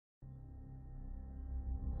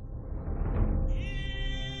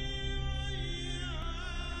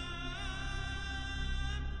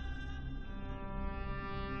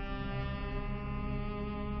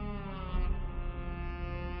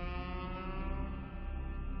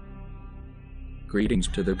Greetings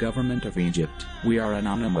to the government of Egypt. We are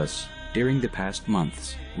anonymous. During the past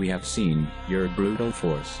months, we have seen your brutal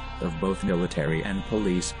force of both military and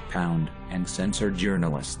police pound and censor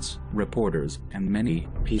journalists, reporters, and many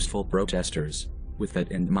peaceful protesters. With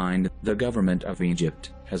that in mind, the government of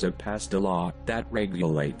Egypt has passed a law that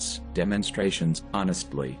regulates demonstrations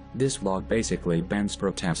honestly. This law basically bans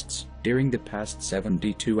protests. During the past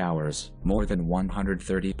 72 hours, more than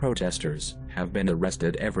 130 protesters have been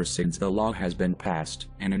arrested ever since the law has been passed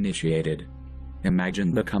and initiated.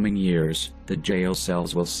 Imagine the coming years, the jail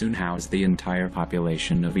cells will soon house the entire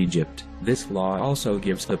population of Egypt. This law also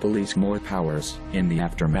gives the police more powers. In the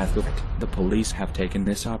aftermath of it, the police have taken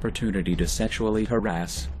this opportunity to sexually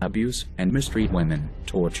harass, abuse, and mistreat women,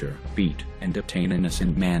 torture, beat, and detain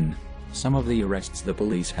innocent men. Some of the arrests the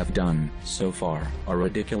police have done so far are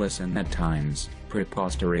ridiculous and at times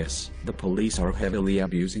preposterous. The police are heavily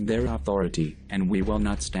abusing their authority, and we will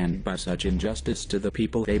not stand by such injustice to the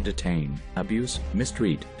people they detain, abuse,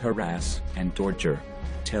 mistreat, harass, and torture.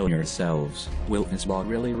 Tell yourselves, will this law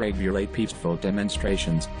really regulate peaceful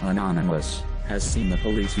demonstrations? Anonymous has seen the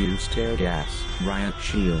police use tear gas, riot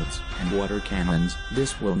shields, and water cannons.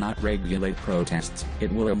 This will not regulate protests,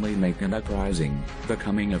 it will only make an uprising, the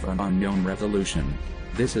coming of an unknown revolution.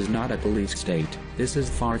 This is not a police state, this is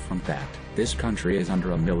far from that. This country is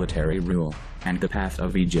under a military rule, and the path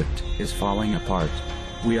of Egypt is falling apart.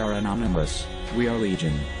 We are anonymous, we are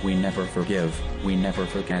legion, we never forgive, we never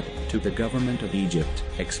forget. To the government of Egypt,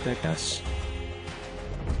 expect us.